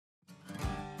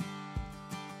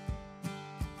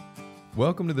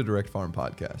Welcome to the Direct Farm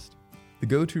Podcast, the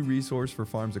go-to resource for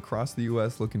farms across the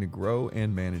U.S. looking to grow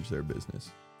and manage their business.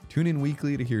 Tune in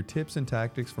weekly to hear tips and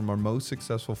tactics from our most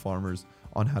successful farmers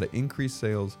on how to increase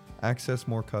sales, access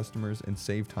more customers, and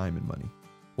save time and money.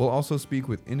 We'll also speak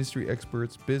with industry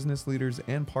experts, business leaders,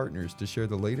 and partners to share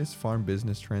the latest farm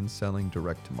business trends selling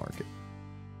direct to market.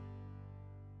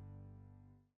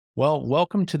 Well,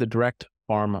 welcome to the Direct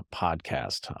Farm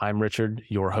Podcast. I'm Richard,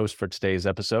 your host for today's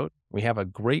episode. We have a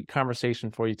great conversation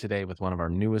for you today with one of our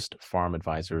newest farm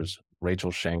advisors,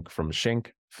 Rachel Schenk from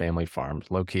Schenk Family Farms,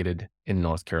 located in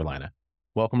North Carolina.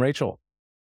 Welcome, Rachel.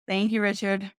 Thank you,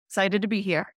 Richard. Excited to be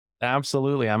here.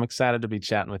 Absolutely. I'm excited to be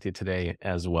chatting with you today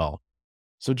as well.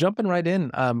 So jumping right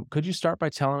in, could you start by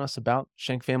telling us about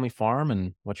Schenk Family Farm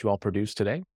and what you all produce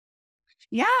today?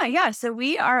 Yeah. So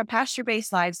we are a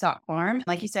pasture-based livestock farm.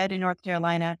 Like you said, in North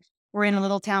Carolina, we're in a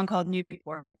little town called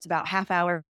Newport. It's about half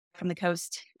hour from the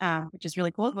coast, which is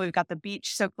really cool. We've got the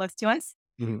beach so close to us.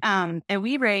 And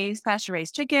we raise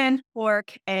pasture-raised chicken,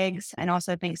 pork, eggs, and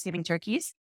also Thanksgiving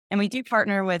turkeys. And we do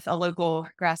partner with a local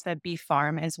grass-fed beef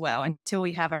farm as well until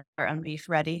we have our own beef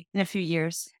ready in a few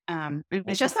years.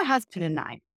 It's just my husband and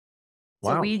I.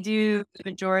 Wow. So we do the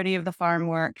majority of the farm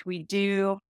work. We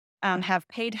do have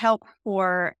paid help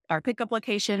for our pickup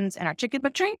locations and our chicken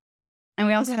butchering. And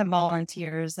we also have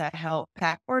volunteers that help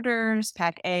pack orders,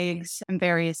 pack eggs, and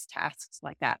various tasks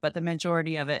like that. But the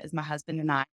majority of it is my husband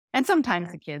and I, and sometimes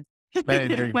the kids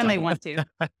when they want to.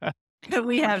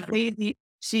 We have Daisy.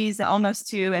 She's almost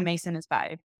 2, and Mason is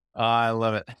 5. Oh, I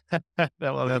love it.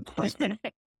 That's awesome.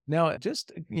 Now,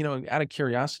 just, out of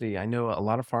curiosity, I know a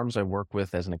lot of farms I work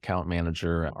with as an account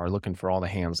manager are looking for all the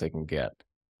hands they can get.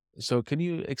 So could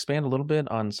you expand a little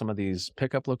bit on some of these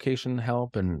pickup location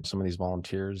help and some of these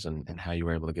volunteers and how you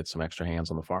were able to get some extra hands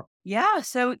on the farm? Yeah.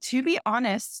 So to be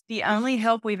honest, the only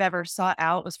help we've ever sought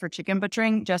out was for chicken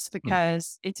butchering, just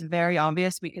because it's very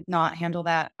obvious we could not handle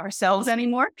that ourselves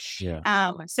anymore.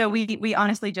 Yeah. So we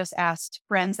honestly just asked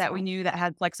friends that we knew that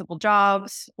had flexible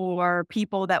jobs or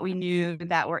people that we knew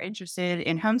that were interested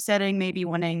in homesteading, maybe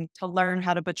wanting to learn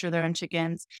how to butcher their own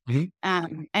chickens.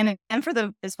 And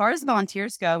as far as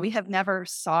volunteers go, we have never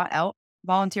sought out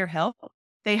volunteer help.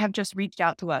 They have just reached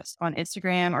out to us on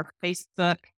Instagram or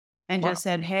Facebook and just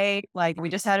said, hey, we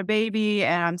just had a baby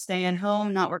and I'm staying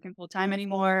home, not working full time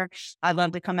anymore. I'd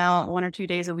love to come out 1 or 2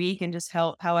 days a week and just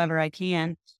help however I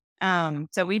can.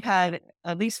 So we've had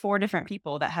at least 4 different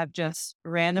people that have just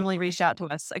randomly reached out to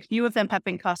us. A few of them have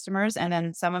been customers, and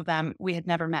then some of them we had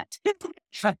never met.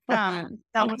 That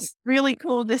was really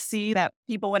cool to see that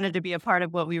people wanted to be a part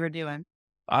of what we were doing.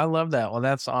 I love that. Well,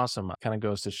 that's awesome. Kind of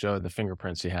goes to show the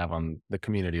fingerprints you have on the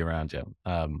community around you.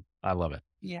 I love it.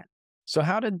 Yeah. So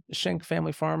how did Schenk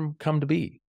Family Farm come to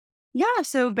be? Yeah.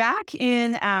 So back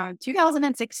in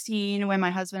 2016, when my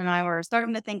husband and I were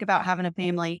starting to think about having a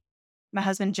family, my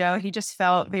husband, Joe, he just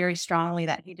felt very strongly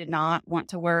that he did not want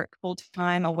to work full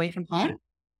time away from home.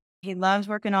 He loves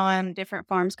working on different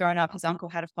farms growing up. His uncle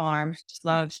had a farm, just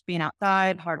loved being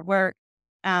outside, hard work.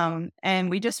 And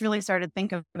we just really started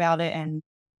thinking about it. And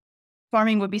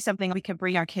farming would be something we could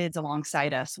bring our kids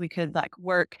alongside us. We could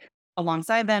work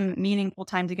alongside them, meaningful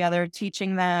time together,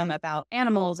 teaching them about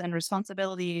animals and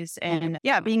responsibilities and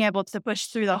being able to push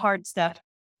through the hard stuff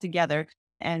together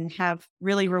and have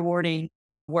really rewarding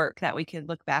work that we could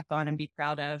look back on and be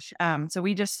proud of. So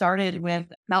we just started with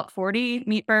about 40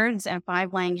 meat birds and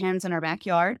 5 laying hens in our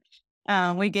backyard.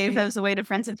 We gave those away to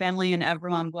friends and family and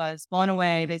everyone was blown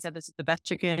away. They said, this is the best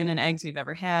chicken and eggs we've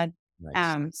ever had.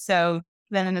 Nice. So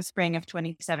then in the spring of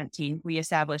 2017, we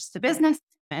established the business.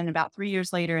 And about 3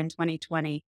 years later in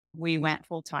 2020, we went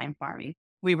full-time farming.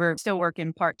 We were still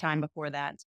working part-time before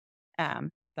that.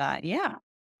 But yeah.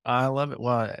 I love it.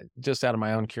 Well, just out of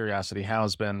my own curiosity,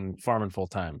 how's been farming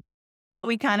full-time?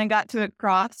 We kind of got to a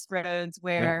crossroads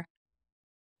where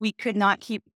we could not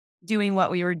keep doing what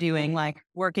we were doing, like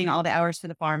working all the hours for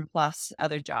the farm plus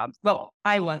other jobs. Well,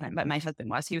 I wasn't, but my husband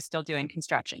was. He was still doing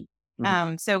construction.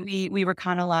 So we were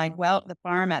kind of like, well, the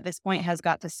farm at this point has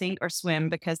got to sink or swim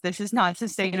because this is not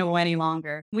sustainable any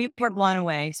longer. We were blown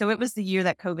away. So it was the year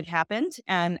that COVID happened.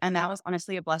 And that was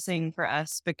honestly a blessing for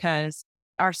us because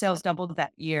our sales doubled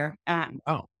that year.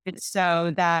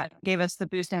 So that gave us the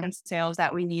boost in sales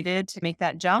that we needed to make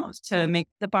that jump, to make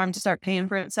the farm to start paying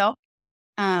for itself.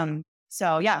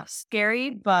 So yeah, scary,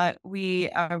 but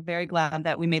we are very glad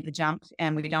that we made the jump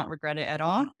and we don't regret it at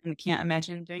all. And we can't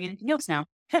imagine doing anything else now.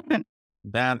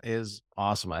 That is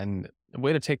awesome. And a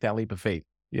way to take that leap of faith,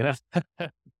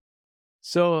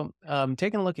 So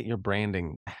taking a look at your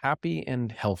branding, happy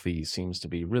and healthy seems to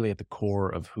be really at the core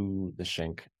of who the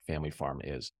Schenk Family Farm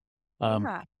is.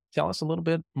 Yeah. Tell us a little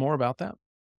bit more about that.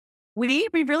 We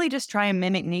really just try and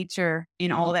mimic nature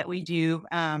in all that we do,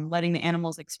 letting the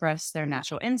animals express their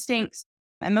natural instincts.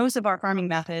 And most of our farming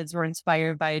methods were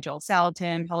inspired by Joel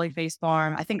Salatin, Polyface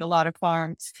Farm. I think a lot of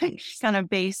farms kind of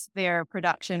base their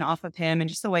production off of him and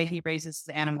just the way he raises his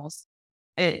animals.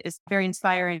 It is very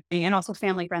inspiring and also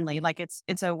family friendly. Like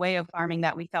it's a way of farming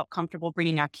that we felt comfortable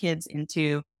bringing our kids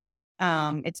into.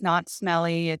 It's not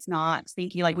smelly, it's not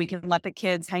stinky. Like we can let the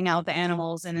kids hang out with the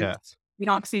animals and Yes. we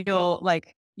don't feel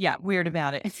like, yeah, weird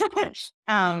about it.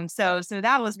 So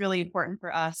that was really important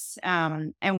for us.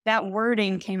 And that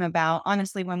wording came about,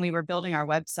 honestly, when we were building our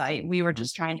website, we were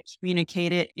just trying to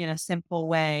communicate it in a simple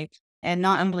way and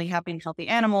not only happy and healthy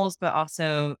animals, but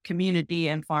also community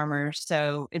and farmers.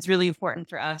 So it's really important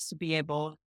for us to be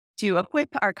able to equip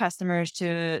our customers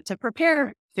to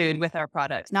prepare food with our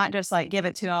products, not just like give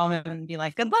it to them and be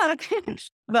like, good luck,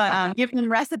 but give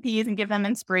them recipes and give them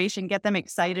inspiration, get them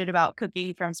excited about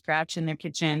cooking from scratch in their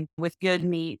kitchen with good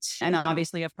meat and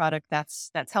obviously a product that's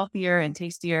healthier and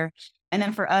tastier. And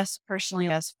then for us personally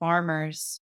as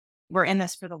farmers, we're in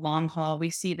this for the long haul. We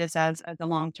see this as a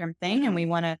long-term thing and we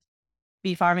want to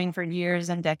be farming for years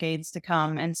and decades to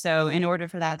come. And so in order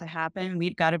for that to happen,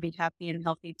 we've got to be happy and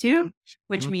healthy too,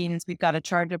 which Mhm. means we've got to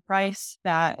charge a price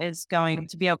that is going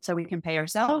to be able so we can pay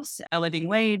ourselves a living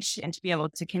wage and to be able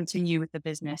to continue with the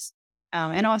business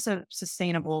and also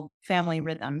sustainable family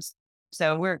rhythms.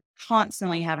 So we're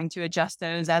constantly having to adjust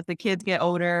those as the kids get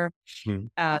older.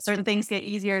 Mhm. Certain things get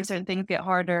easier, certain things get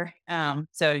harder.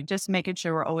 So just making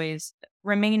sure we're always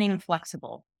remaining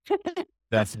flexible.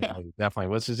 Definitely, definitely.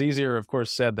 Which is easier, of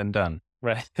course, said than done,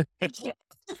 right?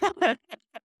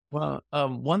 Well,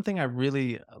 one thing I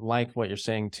really like what you're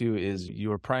saying too is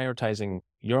you're prioritizing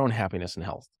your own happiness and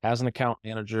health. As an account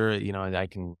manager, I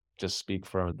can just speak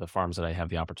for the farms that I have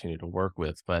the opportunity to work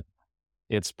with, but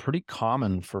it's pretty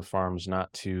common for farms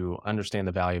not to understand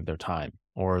the value of their time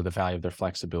or the value of their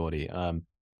flexibility.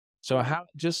 So how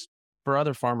just for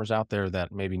other farmers out there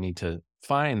that maybe need to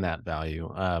find that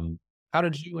value, how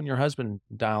did you and your husband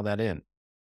dial that in?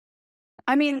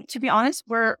 I mean, to be honest,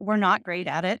 we're not great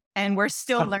at it and we're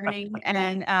still learning.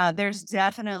 And there's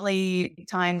definitely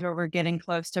times where we're getting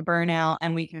close to burnout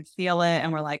and we can feel it.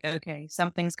 And we're like, okay,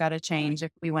 something's got to change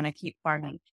if we want to keep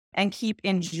farming and keep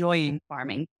enjoying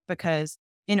farming. Because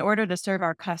in order to serve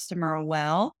our customer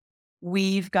well,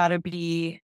 we've got to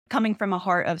be coming from a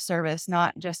heart of service,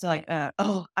 not just like,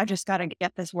 oh, I just got to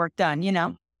get this work done, you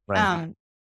know? Right. Um,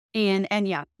 and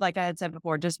yeah, like I had said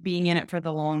before, just being in it for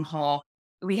the long haul.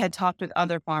 We had talked with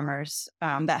other farmers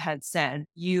that had said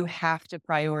you have to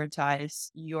prioritize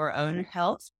your own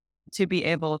health to be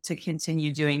able to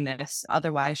continue doing this.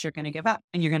 Otherwise, you're going to give up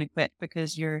and you're going to quit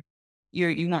because you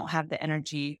won't have the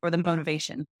energy or the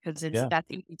motivation because it's Yeah. that's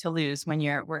easy to lose when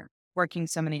we're working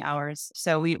so many hours.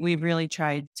 So we've really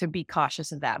tried to be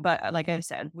cautious of that. But like I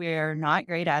said, we're not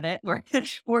great at it.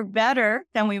 We're better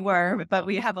than we were, but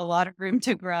we have a lot of room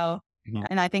to grow. Mhm.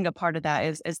 And I think a part of that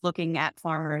is looking at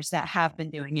farmers that have been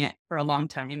doing it for a long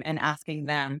time and asking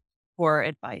them for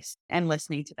advice and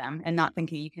listening to them and not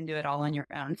thinking you can do it all on your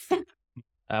own.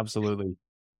 Absolutely.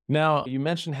 Now, you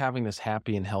mentioned having this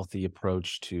happy and healthy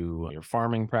approach to your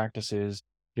farming practices,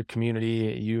 your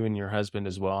community, you and your husband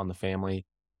as well, and the family.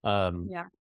 Um, Yeah.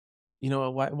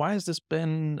 why has this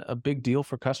been a big deal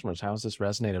for customers? How has this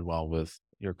resonated well with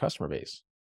your customer base?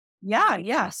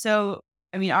 Yeah. So,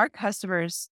 I mean, our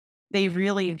customers, they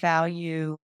really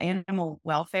value animal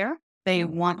welfare. They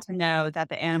want to know that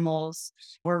the animals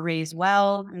were raised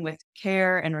well and with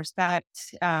care and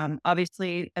respect.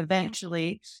 Obviously,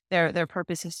 eventually, their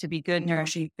purpose is to be good,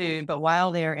 nourishing food. But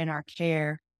while they're in our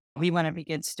care, we want to be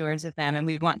good stewards of them, and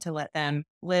we want to let them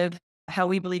live how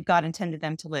we believe God intended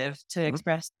them to live, to Mhm.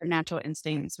 express their natural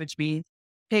instincts, which means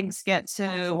pigs get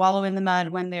to wallow in the mud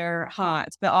when they're hot,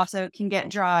 but also can get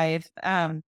dry.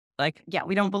 Yeah,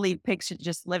 we don't believe pigs should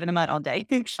just live in the mud all day.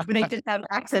 They should have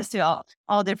access to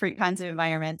all different kinds of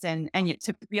environments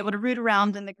to be able to root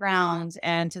around in the ground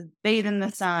and to bathe in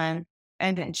the sun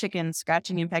and then chickens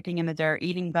scratching and pecking in the dirt,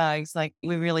 eating bugs. Like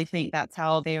we really think that's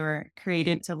how they were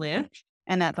created to live.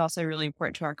 And that's also really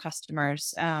important to our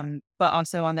customers. But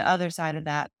also on the other side of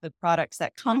that, the products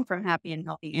that come from happy and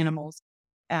healthy animals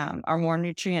are more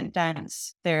nutrient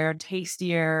dense, they're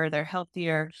tastier, they're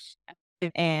healthier,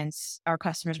 and our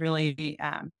customers really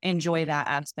enjoy that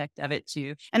aspect of it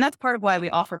too. And that's part of why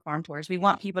we offer farm tours. We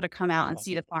want people to come out and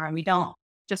see the farm. We don't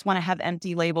just want to have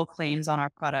empty label claims on our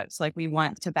products. Like we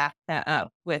want to back that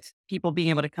up with people being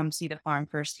able to come see the farm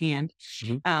firsthand.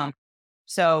 Mhm.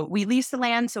 So we lease the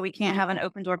land, so we can't have an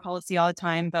open door policy all the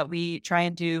time, but we try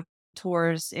and do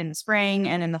tours in the spring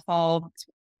and in the fall. It's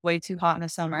way too hot in the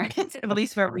summer, at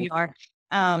least where we are.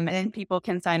 And people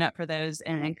can sign up for those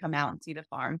and come out and see the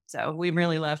farm. So we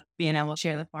really love being able to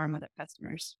share the farm with our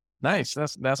customers. Nice.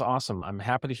 That's awesome. I'm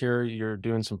happy to hear you're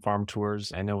doing some farm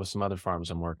tours. I know with some other farms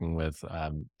I'm working with,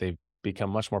 they've become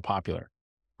much more popular.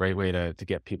 Great way to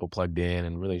get people plugged in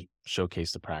and really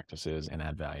showcase the practices and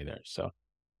add value there. So,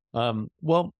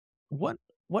 well,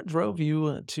 what drove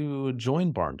you to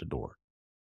join Barn to Door?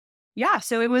 Yeah,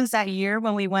 so it was that year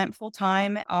when we went full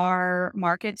time. Our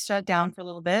market shut down for a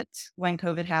little bit when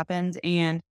COVID happened.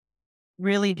 And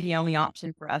really the only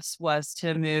option for us was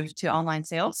to move to online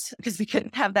sales because we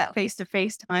couldn't have that face to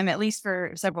face time, at least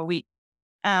for several weeks.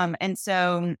 And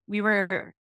so we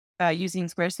were using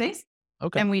Squarespace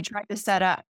Okay. and we tried to set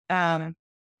up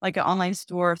like an online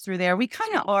store through there. We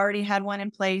kind of already had one in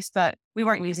place, but we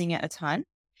weren't using it a ton.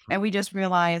 And we just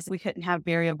realized we couldn't have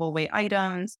variable weight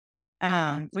items.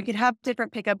 We could have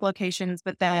different pickup locations,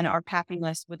 but then our packing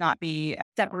list would not be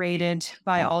separated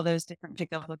by all those different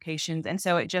pickup locations. And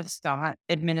so it just got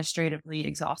administratively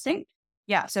exhausting.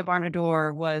 Yeah. So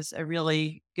Barnador was a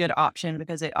really good option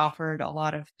because it offered a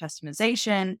lot of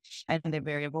customization and the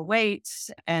variable weights.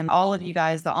 And all of you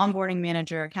guys, the onboarding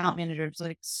manager, account manager, was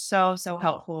like so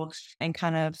helpful and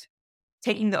kind of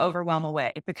taking the overwhelm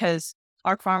away because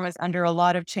our farm was under a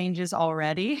lot of changes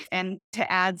already. And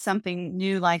to add something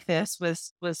new like this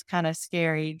was kind of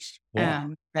scary. Yeah.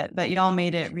 But y'all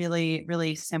made it really,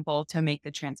 really simple to make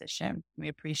the transition. We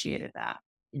appreciated that.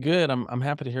 Good. I'm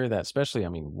happy to hear that. Especially, I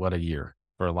mean, what a year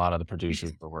for a lot of the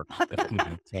producers that work.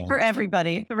 For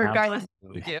everybody, regardless of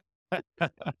what we Absolutely. do.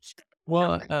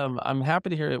 Well, I'm happy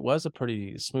to hear it was a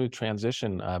pretty smooth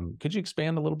transition. Could you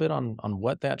expand a little bit on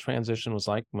what that transition was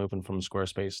like, moving from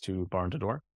Squarespace to Barn to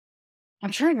Door?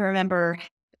 I'm trying to remember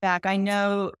back. I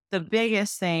know the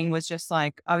biggest thing was just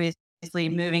like obviously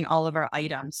moving all of our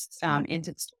items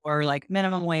into the store, like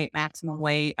minimum weight, maximum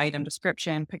weight, item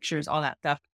description, pictures, all that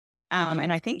stuff.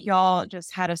 And I think y'all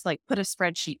just had us like put a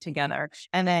spreadsheet together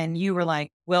and then you were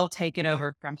like, we'll take it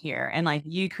over from here. And like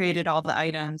you created all the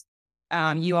items.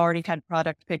 You already had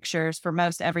product pictures for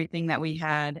most everything that we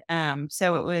had.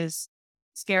 So it was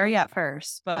scary at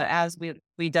first, but as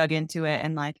we dug into it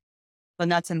and like the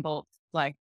nuts and bolts,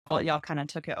 like well, y'all kind of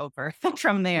took it over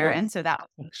from there. Yeah. And so that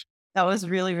was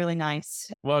really, really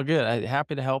nice. Well, good.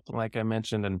 Happy to help, like I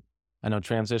mentioned, and I know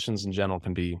transitions in general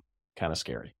can be kind of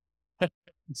scary.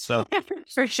 So,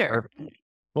 For sure. perfect.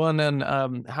 Well, and then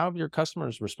how have your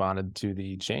customers responded to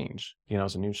the change?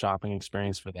 It's a new shopping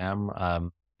experience for them.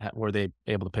 Were they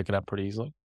able to pick it up pretty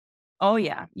easily? Oh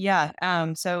yeah. Yeah.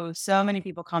 So many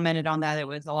people commented on that. It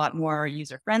was a lot more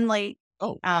user friendly.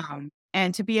 Oh,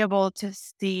 And to be able to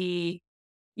see,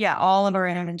 yeah, all of our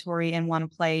inventory in one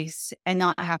place and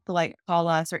not have to like call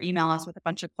us or email us with a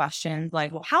bunch of questions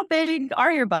like, well, how big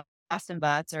are your Boston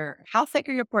butts or how thick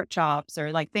are your pork chops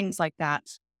or like things like that.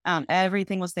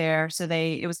 Everything was there. So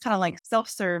it was kind of like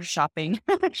self-serve shopping.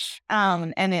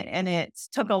 And it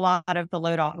took a lot of the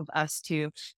load off of us too,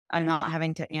 not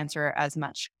having to answer as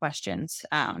much questions.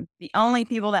 The only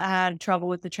people that had trouble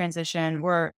with the transition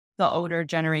were the older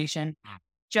generation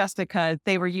just because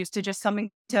they were used to just coming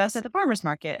to us at the farmer's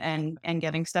market and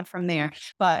getting stuff from there.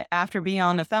 But after being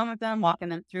on the phone with them, walking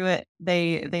them through it,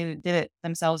 they did it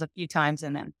themselves a few times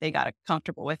and then they got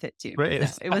comfortable with it too. great.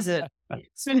 So it was a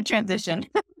smooth transition.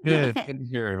 Good. Good to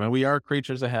hear. Well, we are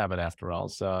creatures of habit after all.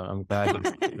 So I'm glad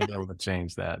you were able to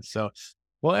change that. So,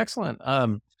 well, excellent.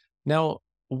 Now,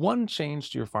 one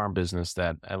change to your farm business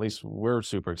that at least we're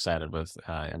super excited with,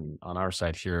 and on our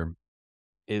side here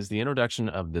is the introduction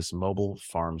of this mobile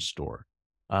farm store.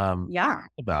 Yeah.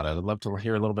 About it. I'd love to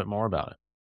hear a little bit more about it.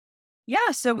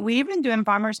 Yeah. So we've been doing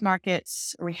farmers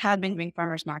markets, or we had been doing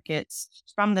farmers markets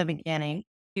from the beginning.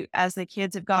 As the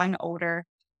kids have gotten older,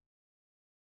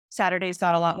 Saturdays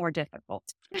got a lot more difficult.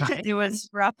 It was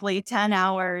roughly 10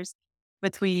 hours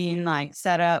between like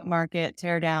setup, market,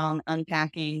 tear down,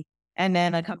 unpacking, and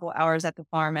then a couple hours at the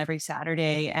farm every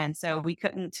Saturday. And so we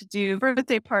couldn't do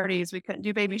birthday parties. We couldn't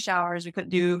do baby showers. We couldn't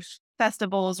do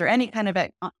festivals or any kind of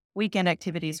weekend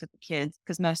activities with the kids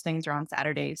because most things are on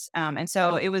Saturdays. And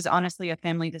so it was honestly a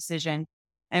family decision.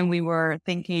 And we were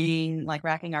thinking, like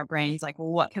racking our brains, like, well,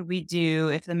 what could we do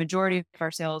if the majority of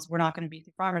our sales, we're not going to be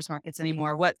through farmers markets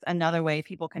anymore? What's another way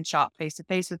people can shop face to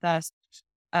face with us?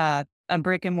 A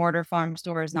brick and mortar farm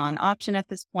store is not an option at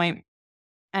this point.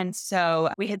 And so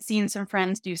we had seen some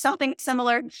friends do something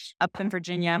similar up in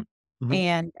Virginia.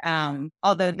 Mhm. And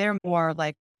although they're more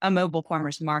like a mobile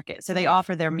farmers market, so they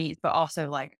offer their meat, but also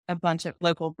like a bunch of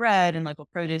local bread and local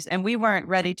produce. And we weren't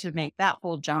ready to make that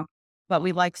full jump, but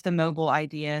we liked the mobile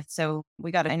idea. So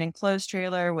we got an enclosed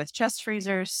trailer with chest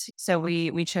freezers. So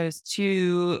we chose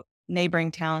two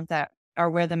neighboring towns that are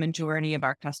where the majority of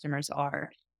our customers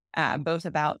are, both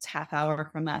about half hour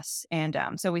from us. And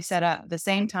so we set up the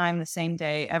same time, the same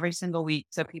day, every single week,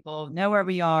 so people know where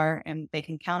we are and they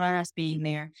can count on us being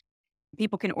there.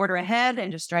 People can order ahead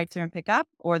and just drive through and pick up,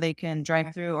 or they can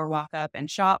drive through or walk up and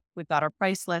shop. We've got our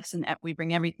price lists and we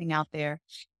bring everything out there.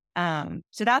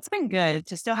 So that's been good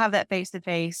to still have that face to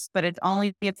face, but it's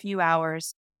only a few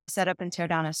hours. Set up and tear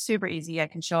down is super easy. I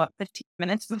can show up 15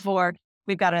 minutes before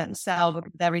we've got to sell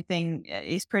because everything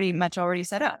is pretty much already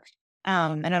set up.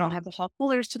 And I don't have to haul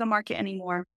coolers to the market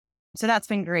anymore. So that's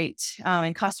been great.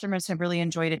 And customers have really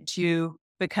enjoyed it too,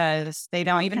 because they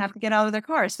don't even have to get out of their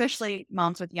car, especially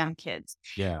moms with young kids.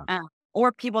 Yeah.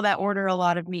 Or people that order a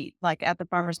lot of meat, like at the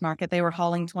farmer's market, they were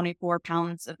hauling 24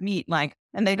 pounds of meat,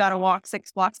 and they got to walk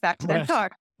 6 blocks back to their car.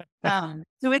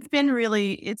 So it's been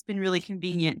really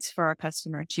convenient for our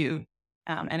customer too,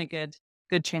 and a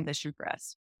good transition for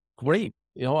us. Great.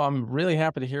 I'm really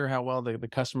happy to hear how well the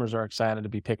customers are excited to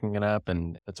be picking it up,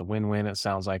 and it's a win-win. It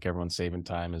sounds like everyone's saving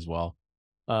time as well.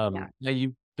 Yeah. Now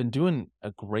you've been doing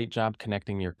a great job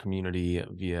connecting your community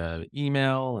via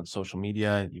email and social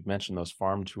media. You've mentioned those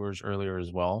farm tours earlier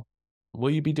as well. Will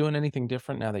you be doing anything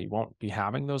different now that you won't be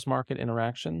having those market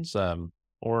interactions?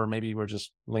 Or maybe we're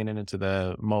just leaning into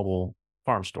the mobile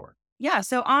farm store. Yeah,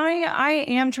 so I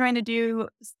am trying to do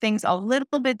things a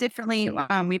little bit differently.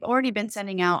 We've already been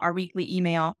sending out our weekly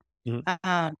email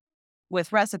Mhm.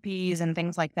 with recipes and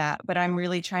things like that, but I'm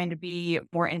really trying to be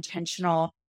more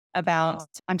intentional about.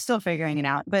 I'm still figuring it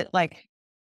out, but like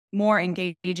more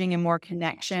engaging and more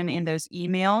connection in those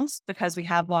emails, because we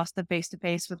have lost the face to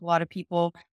face with a lot of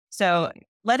people. So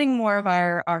letting more of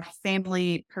our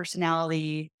family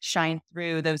personality shine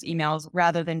through those emails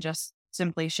rather than just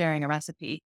simply sharing a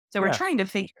recipe. So we're Yeah. trying to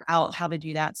figure out how to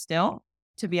do that still,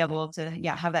 to be able to,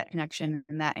 have that connection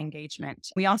and that engagement.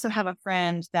 We also have a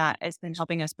friend that has been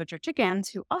helping us butcher chickens,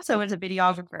 who also is a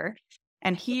videographer.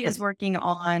 And he is working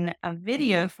on a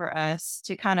video for us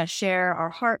to kind of share our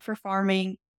heart for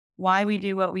farming, why we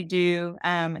do what we do.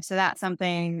 So that's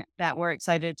something that we're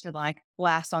excited to like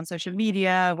blast on social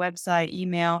media, website,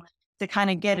 email, to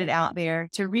kind of get it out there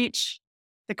to reach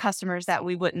the customers that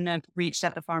we wouldn't have reached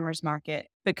at the farmer's market,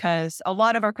 because a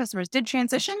lot of our customers did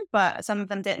transition, but some of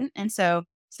them didn't. And so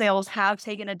sales have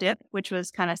taken a dip, which was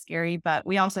kind of scary. But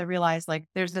we also realized like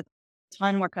there's a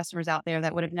ton more customers out there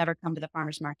that would have never come to the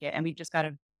farmer's market. And we've just got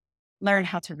to learn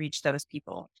how to reach those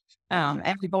people.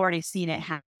 And we've already seen it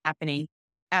happening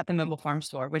at the mobile farm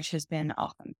store, which has been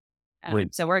awesome.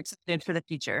 Great. So we're excited for the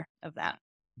future of that.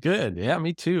 Good. Yeah,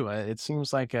 me too. It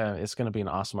seems like it's going to be an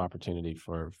awesome opportunity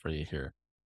for you here.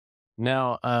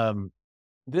 Now,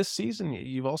 this season,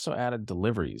 you've also added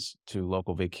deliveries to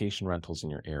local vacation rentals in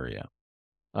your area.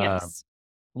 Uh, Yes.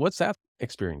 what's that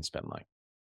experience been like?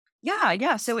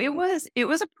 Yeah. So it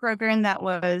was a program that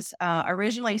was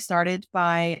originally started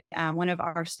by one of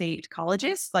our state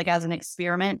colleges, like as an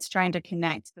experiment, trying to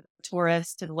connect the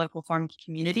tourists to the local farm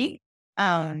community.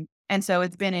 And so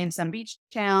it's been in some beach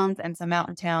towns and some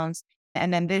mountain towns.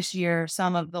 And then this year,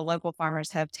 some of the local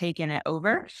farmers have taken it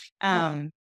over.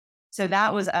 So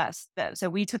that was us. So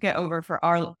we took it over for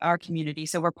our community.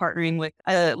 So we're partnering with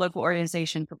a local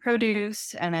organization for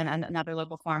produce, and then another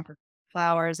local farm for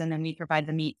flowers, and then we provide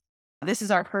the meat. This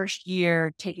is our first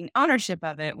year taking ownership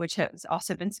of it, which has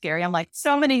also been scary. I'm like,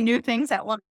 so many new things at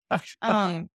once.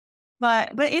 Um,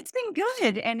 but it's been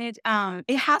good, and it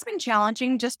has been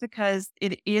challenging just because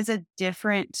it is a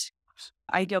different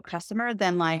ideal customer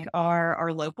than like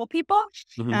our local people.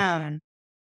 Mhm. Um,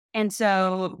 and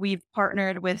so we've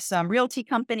partnered with some realty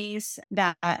companies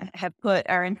that have put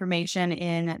our information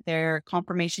in their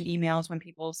confirmation emails when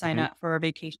people sign Mhm. up for a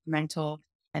vacation rental.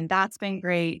 And that's been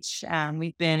great.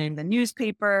 We've been in the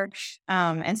newspaper.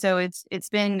 And so it's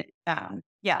been,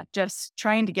 just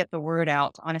trying to get the word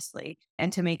out, honestly,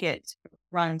 and to make it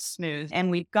run smooth. And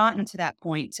we've gotten to that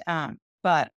point.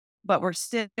 But we're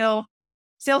still,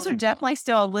 sales are definitely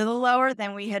still a little lower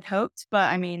than we had hoped,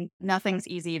 but I mean, nothing's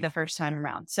easy the first time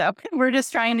around. So we're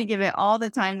just trying to give it all the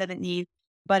time that it needs,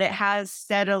 but it has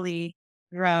steadily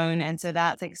grown. And so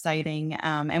that's exciting.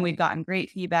 And we've gotten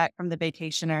great feedback from the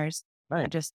vacationers, Right.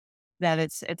 just that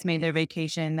it's made their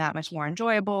vacation that much more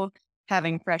enjoyable,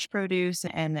 having fresh produce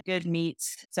and good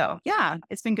meats. So yeah,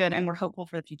 it's been good. And we're hopeful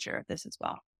for the future of this as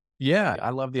well. Yeah, I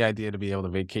love the idea to be able to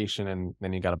vacation, and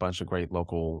then you got a bunch of great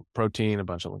local protein, a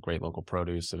bunch of great local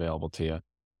produce available to you.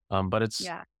 But it's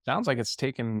Yeah, sounds like it's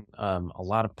taken a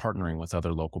lot of partnering with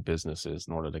other local businesses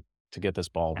in order to get this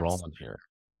ball yes, rolling here.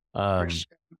 for Um,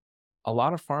 sure. a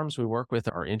lot of farms we work with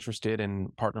are interested in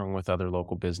partnering with other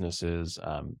local businesses.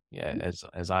 Yeah,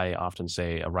 as I often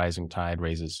say, a rising tide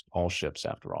raises all ships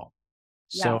after all.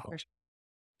 Yeah, So for sure.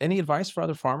 Any advice for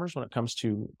other farmers when it comes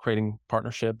to creating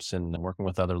partnerships and working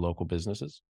with other local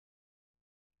businesses?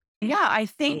 Yeah, I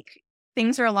think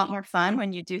things are a lot more fun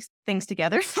when you do things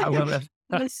together. I love that.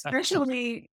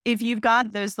 Especially if you've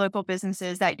got those local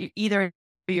businesses that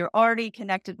you're already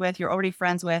connected with, you're already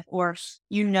friends with, or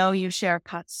you share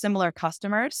similar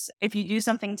customers. If you do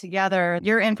something together,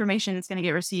 your information is going to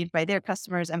get received by their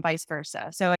customers and vice versa.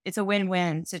 So it's a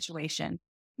win-win situation.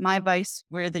 My advice,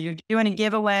 whether you're doing a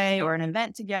giveaway or an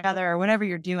event together or whatever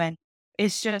you're doing,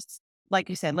 it's just like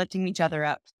you said, lifting each other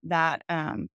up. That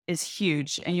is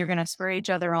huge, and you're going to spur each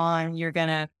other on. You're going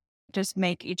to just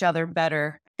make each other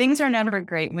better. Things are never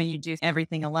great when you do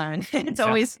everything alone. It's Yeah.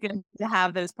 always good to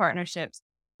have those partnerships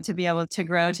to be able to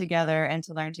grow together and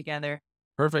to learn together.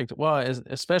 Perfect. Well,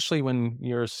 especially when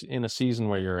you're in a season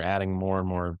where you're adding more and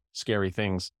more scary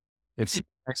things, it's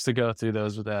nice to go through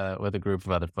those with a group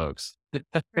of other folks.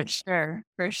 For sure.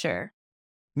 For sure.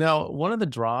 Now, one of the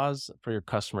draws for your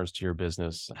customers to your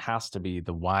business has to be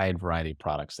the wide variety of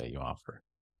products that you offer.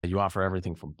 You offer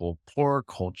everything from pulled pork,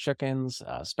 whole chickens,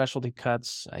 specialty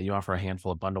cuts. You offer a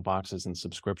handful of bundle boxes and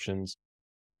subscriptions.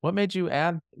 What made you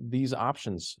add these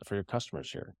options for your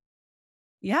customers here?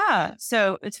 Yeah.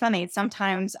 So it's funny.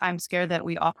 Sometimes I'm scared that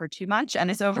we offer too much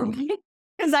and it's overwhelming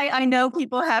because I know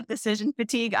people have decision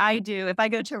fatigue. I do. If I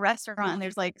go to a restaurant and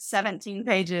there's like 17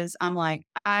 pages, I'm like,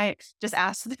 I just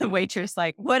ask the waitress,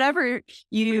 like, whatever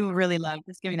you really love,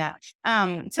 just give me that.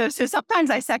 So sometimes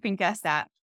I second guess that.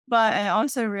 But I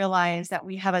also realize that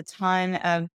we have a ton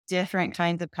of different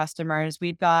kinds of customers.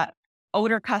 We've got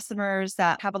older customers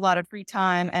that have a lot of free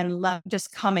time and love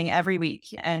just coming every week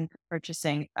and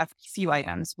purchasing a few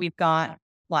items. We've got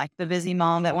like the busy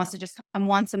mom that wants to just come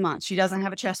once a month. She doesn't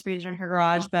have a chest freezer in her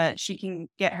garage, but she can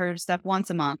get her stuff once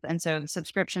a month. And so the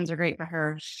subscriptions are great for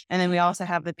her. And then we also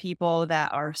have the people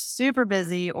that are super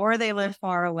busy, or they live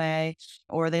far away,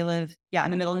 or they live,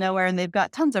 in the middle of nowhere, and they've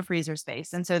got tons of freezer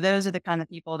space. And so those are the kind of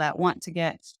people that want to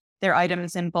get their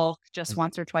items in bulk just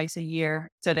once or twice a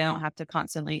year, so they don't have to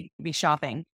constantly be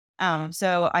shopping.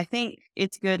 So I think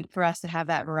it's good for us to have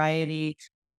that variety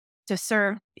to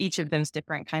serve each of those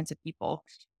different kinds of people.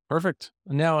 Perfect.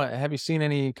 Now, have you seen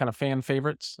any kind of fan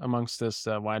favorites amongst this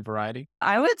wide variety?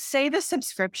 I would say the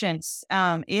subscriptions.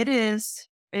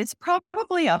 It's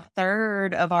probably a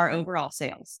third of our overall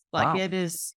sales. Like Wow. it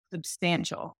is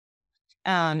substantial.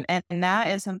 And that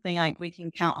is something like we can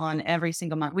count on every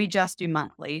single month. We just do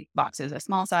monthly boxes, a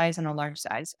small size and a large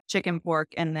size, chicken, pork,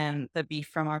 and then the beef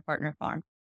from our partner farm.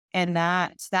 And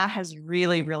that has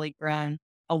really, really grown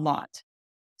a lot.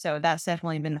 So that's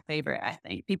definitely been the favorite, I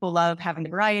think. People love having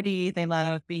the variety. They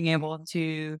love being able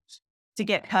to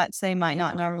get cuts they might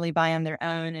not normally buy on their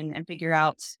own and figure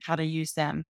out how to use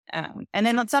them. And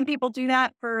then some people do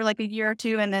that for like a year or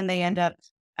two, and then they end up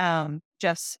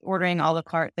just ordering a la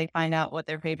carte. They find out what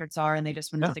their favorites are and they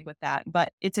just want to Yeah. stick with that.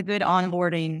 But it's a good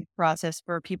onboarding process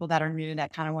for people that are new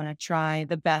that kind of want to try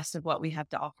the best of what we have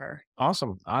to offer.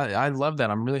 Awesome. I love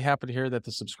that. I'm really happy to hear that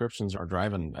the subscriptions are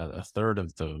driving a third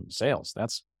of the sales.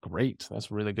 That's great. That's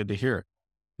really good to hear.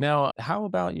 Now, how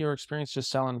about your experience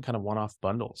just selling kind of one-off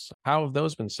bundles? How have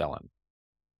those been selling?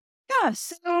 Yeah,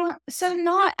 so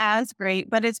not as great,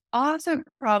 but it's also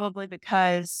probably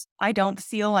because I don't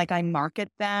feel like I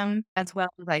market them as well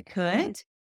as I could.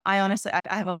 I honestly,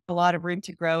 I have a lot of room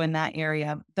to grow in that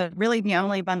area. The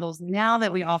only bundles now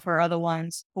that we offer are the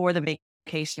ones for the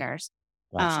vacationers.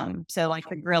 Nice. So like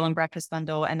the grill and breakfast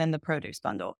bundle and then the produce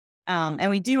bundle. And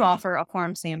we do offer a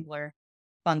farm sampler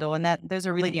bundle, and that those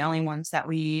are really the only ones that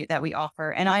we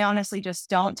offer. And I honestly just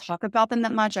don't talk about them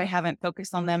that much. I haven't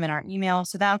focused on them in our email,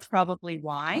 so that's probably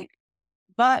why.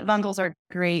 But bundles are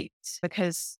great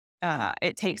because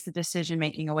it takes the decision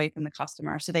making away from the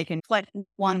customer, so they can select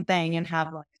one thing and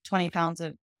have like 20 pounds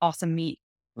of awesome meat,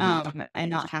 and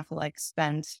not have to like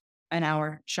spend an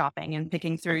hour shopping and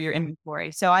picking through your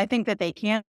inventory. So I think that they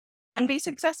can be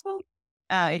successful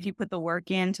if you put the work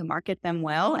in to market them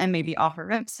well and maybe offer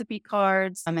recipe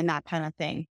cards and that kind of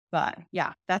thing. But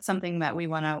yeah, that's something that we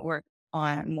want to work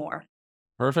on more.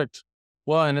 Perfect.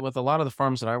 Well, and with a lot of the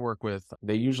farms that I work with,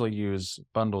 they usually use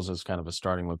bundles as kind of a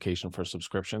starting location for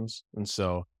subscriptions. And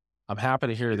so I'm happy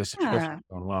to hear the subscription Yeah,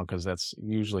 going well because that's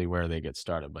usually where they get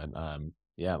started. But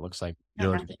yeah, it looks like no,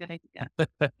 you're that's a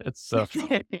good it's so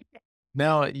idea.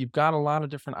 now you've got a lot of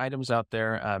different items out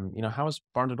there. How has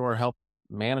Barn to Door help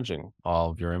managing all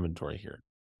of your inventory here?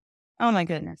 Oh my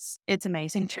goodness. It's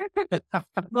amazing.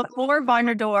 Before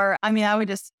Barn Door, I mean, I would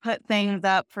just put things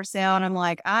up for sale and I'm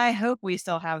like, I hope we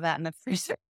still have that in the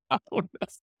freezer. Oh,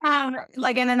 no.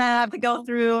 And then I have to go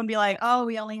through and be like, oh,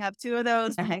 we only have two of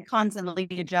those and constantly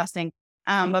adjusting.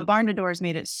 But Barn Doors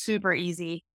made it super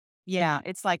easy. Yeah,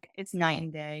 it's like it's night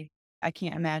and day. I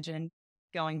can't imagine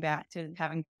going back to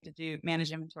having to do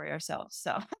manage inventory ourselves.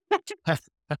 So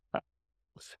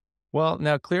Well,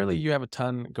 now clearly you have a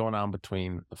ton going on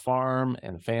between the farm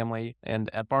and the family. And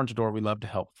at Barn to Door, we love to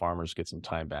help farmers get some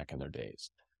time back in their days.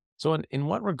 So, in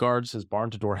what regards has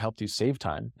Barn to Door helped you save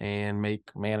time and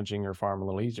make managing your farm a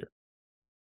little easier?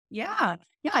 yeah,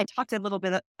 yeah, I talked a little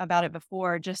bit about it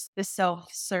before, just the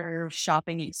self-serve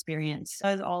shopping experience.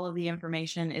 As all of the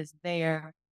information is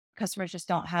there, customers just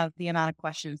don't have the amount of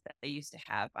questions that they used to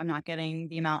have. I'm not getting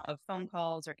the amount of phone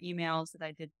calls or emails that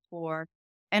I did before.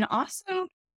 And also,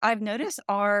 I've noticed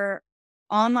our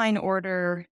online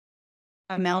order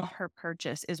amount per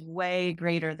purchase is way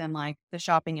greater than like the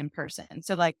shopping in person.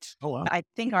 So like Oh, wow. I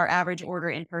think our average order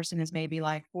in person is maybe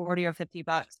like 40 or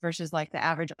 $50 versus like the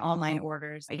average online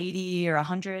orders 80 or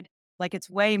 100. Like it's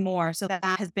way more. So that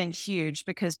has been huge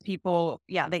because people,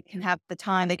 yeah, they can have the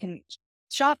time, they can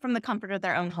shop from the comfort of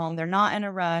their own home. They're not in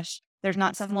a rush. There's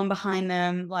not someone behind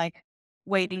them like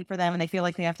waiting for them and they feel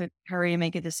like they have to hurry and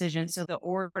make a decision. So the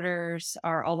orders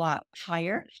are a lot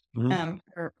higher Mhm.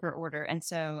 per order. And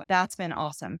so that's been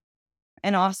awesome.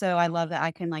 And also I love that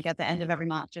I can like at the end of every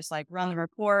month, just like run the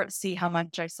report, see how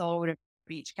much I sold of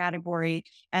each category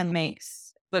and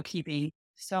makes bookkeeping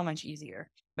so much easier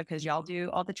because y'all do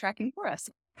all the tracking for us.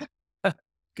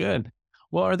 Good.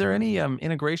 Well, are there any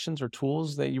integrations or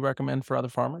tools that you recommend for other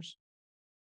farmers?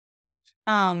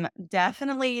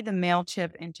 Definitely the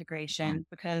MailChimp integration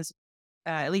because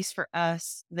at least for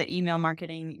us, the email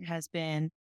marketing has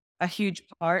been a huge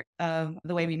part of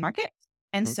the way we market.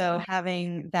 And Mhm. so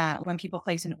having that when people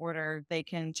place an order, they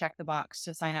can check the box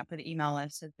to sign up for the email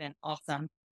list has been awesome.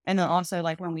 And then also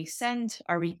like when we send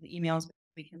our weekly emails,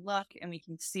 we can look and we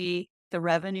can see the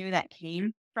revenue that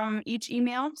came from each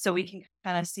email. So we can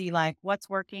kind of see like what's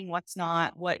working, what's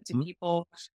not, what do Mhm. people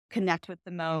connect with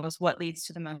the most, what leads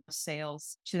to the most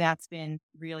sales. So that's been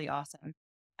really awesome.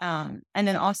 And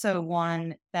then also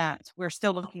one that we're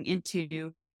still looking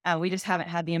into. We just haven't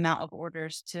had the amount of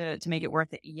orders to make it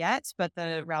worth it yet, but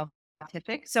the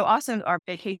Routific. So also our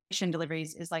vacation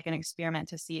deliveries is like an experiment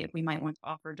to see if we might want to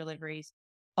offer deliveries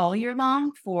all year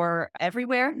long for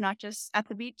everywhere, not just at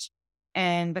the beach.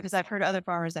 And because I've heard other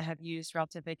farmers that have used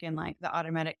Routific in like the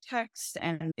automatic text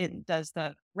and it does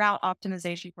the route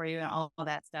optimization for you and all of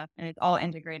that stuff. And it's all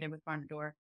integrated with Farm to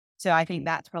Door. So I think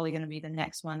that's probably going to be the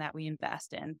next one that we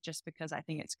invest in just because I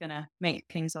think it's going to make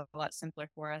things a lot simpler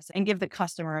for us and give the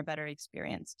customer a better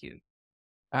experience too.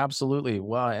 Absolutely.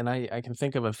 Well, and I can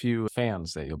think of a few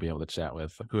fans that you'll be able to chat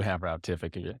with who have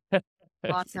Routific.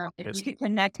 Awesome. If you Yes. could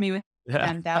connect me with Yeah,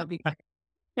 them, that would be great.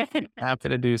 happy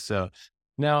to do so.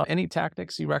 Now, any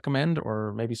tactics you recommend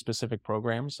or maybe specific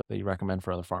programs that you recommend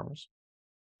for other farmers?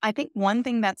 I think one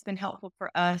thing that's been helpful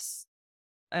for us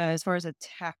as far as a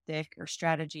tactic or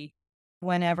strategy,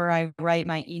 whenever I write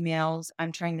my emails,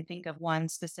 I'm trying to think of one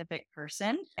specific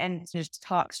person and just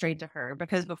talk straight to her.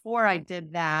 Because before I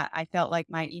did that, I felt like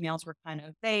my emails were kind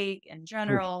of vague and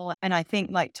Mm. general. And I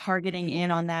think like targeting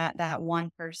in on that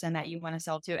one person that you want to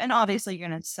sell to, and obviously you're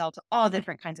going to sell to all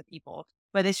different kinds of people.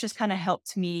 But it's just kind of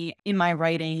helped me in my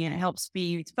writing and it helps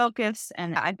me focus.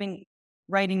 And I've been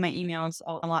writing my emails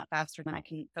a lot faster than I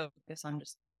can focus on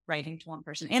just writing to one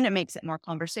person and it makes it more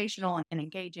conversational and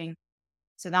engaging.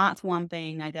 So that's one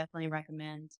thing I definitely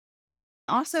recommend.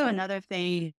 Also, another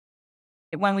thing,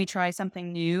 when we try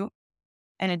something new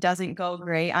and it doesn't go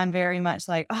great, I'm very much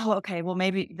like, oh, okay, well,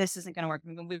 maybe this isn't going to work.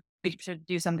 We should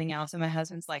do something else. And my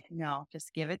husband's like, no,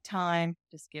 just give it time.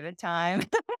 Just give it time.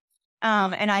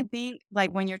 And I think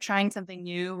like when you're trying something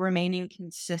new, remaining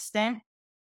consistent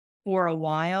for a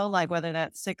while, like whether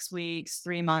that's 6 weeks,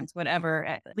 3 months, whatever,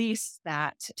 at least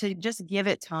that to just give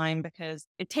it time because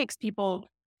it takes people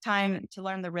time to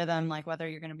learn the rhythm, like whether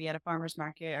you're going to be at a farmer's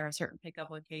market or a certain pickup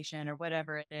location or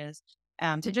whatever it is,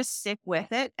 to just stick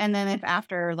with it. And then if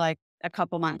after like a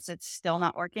couple months it's still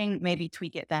not working, maybe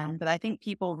tweak it then. But I think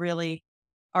people really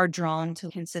are drawn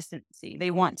to consistency. They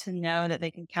want to know that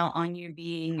they can count on you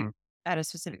being Mm. at a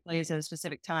specific place at a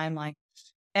specific time. Like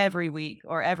every week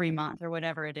or every month or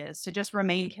whatever it is to just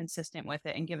remain consistent with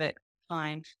it and give it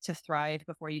time to thrive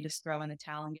before you just throw in the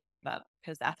towel and give up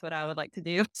because that's what I would like to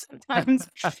do sometimes.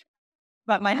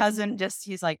 But my husband just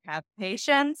he's like, have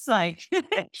patience, like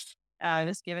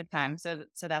just give it time. So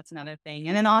that's another thing.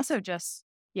 And then also just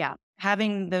yeah,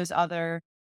 having those other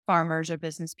farmers or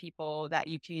business people that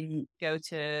you can go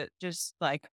to just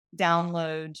like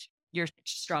download your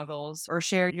struggles or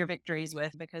share your victories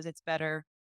with because it's better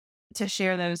to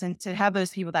share those and to have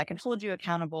those people that can hold you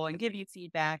accountable and give you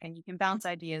feedback and you can bounce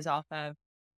ideas off of.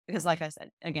 Because like I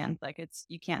said, again, like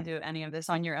you can't do any of this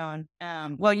on your own.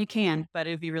 Well, you can, but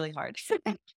it would be really hard. So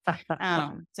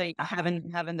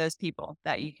having those people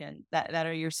that you can, that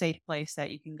are your safe place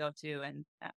that you can go to, and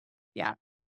yeah,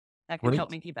 that can help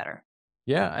Great. make you better.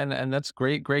 Yeah, and that's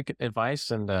great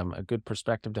advice and a good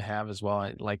perspective to have as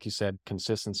well. Like you said,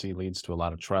 consistency leads to a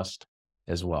lot of trust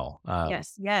as well,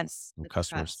 Yes, from the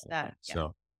customers. trust that, yeah,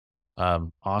 So, for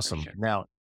awesome. sure. Now,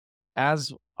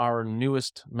 as our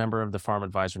newest member of the Farm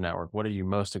Advisor Network, what are you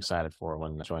most excited for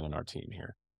when joining our team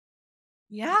here?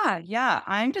 Yeah.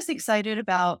 I'm just excited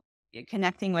about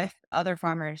connecting with other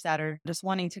farmers that are just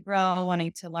wanting to grow,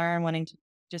 wanting to learn, wanting to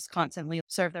just constantly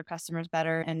serve their customers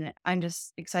better. And I'm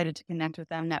just excited to connect with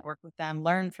them, network with them,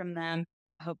 learn from them.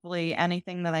 Hopefully,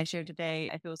 anything that I shared today,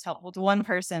 if it was helpful to one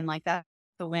person, like that's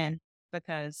the win,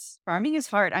 because farming is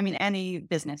hard. I mean, any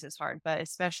business is hard, but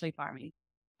especially farming.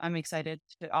 I'm excited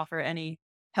to offer any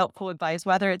helpful advice,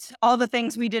 whether it's all the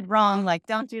things we did wrong, like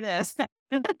don't do this,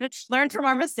 learn from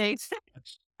our mistakes.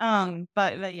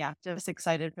 But yeah, just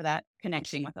excited for that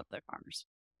connection with other farmers.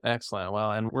 Excellent.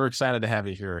 Well, and we're excited to have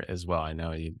you here as well. I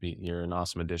know you're an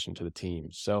awesome addition to the team.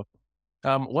 So,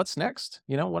 what's next?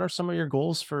 What are some of your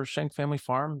goals for Schenk Family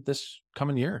Farm this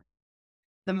coming year?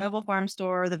 The mobile farm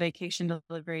store, the vacation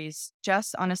deliveries,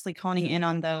 just honestly honing in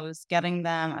on those, getting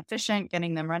them efficient,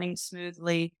 getting them running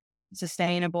smoothly,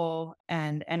 sustainable,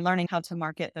 and learning how to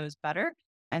market those better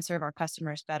and serve our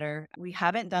customers better. We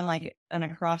haven't done like an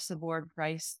across the board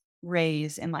price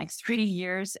raise in like 3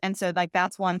 years. And so like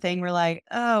that's one thing we're like,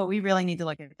 oh, we really need to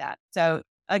look at that. So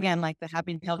again, like the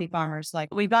happy and healthy farmers,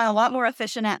 like we've gotten a lot more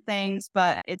efficient at things,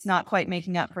 but it's not quite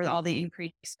making up for all the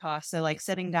increased costs. So like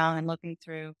sitting down and looking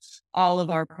through all of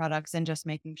our products and just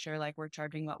making sure like we're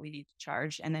charging what we need to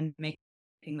charge, and then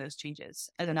making those changes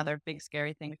is another big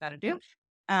scary thing we've got to do.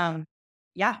 Um,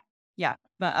 yeah, yeah.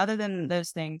 But other than those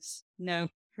things, no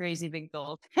crazy big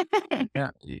goals.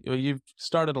 Yeah, you've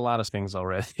started a lot of things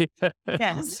already.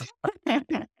 Yes.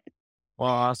 Well,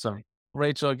 awesome.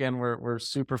 Rachel, again, we're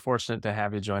super fortunate to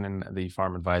have you joining the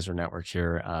Farm Advisor Network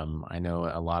here. I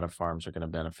know a lot of farms are going to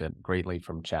benefit greatly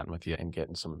from chatting with you and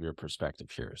getting some of your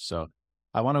perspective here. So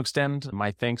I want to extend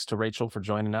my thanks to Rachel for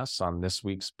joining us on this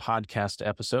week's podcast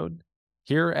episode.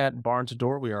 Here at Barn to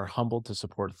Door, we are humbled to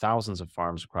support thousands of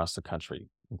farms across the country,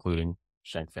 including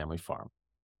Schenk Family Farm.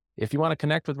 If you want to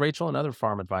connect with Rachel and other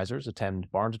farm advisors, attend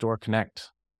Barn to Door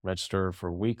Connect. Register for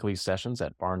weekly sessions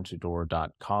at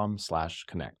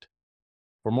barntodor.com/connect.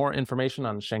 For more information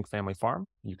on Schenk Family Farm,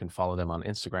 you can follow them on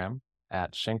Instagram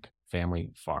at Schenk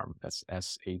Family Farm. That's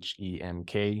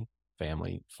SHENK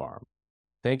Family Farm.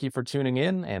 Thank you for tuning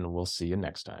in, and we'll see you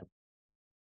next time.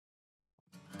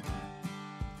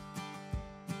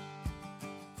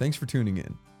 Thanks for tuning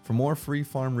in. For more free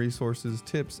farm resources,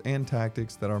 tips, and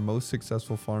tactics that our most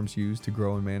successful farms use to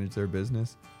grow and manage their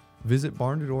business, visit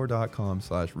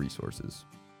barntodor.com/resources.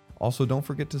 Also, don't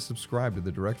forget to subscribe to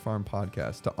the Direct Farm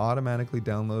Podcast to automatically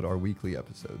download our weekly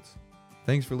episodes.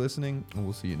 Thanks for listening, and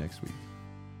we'll see you next week.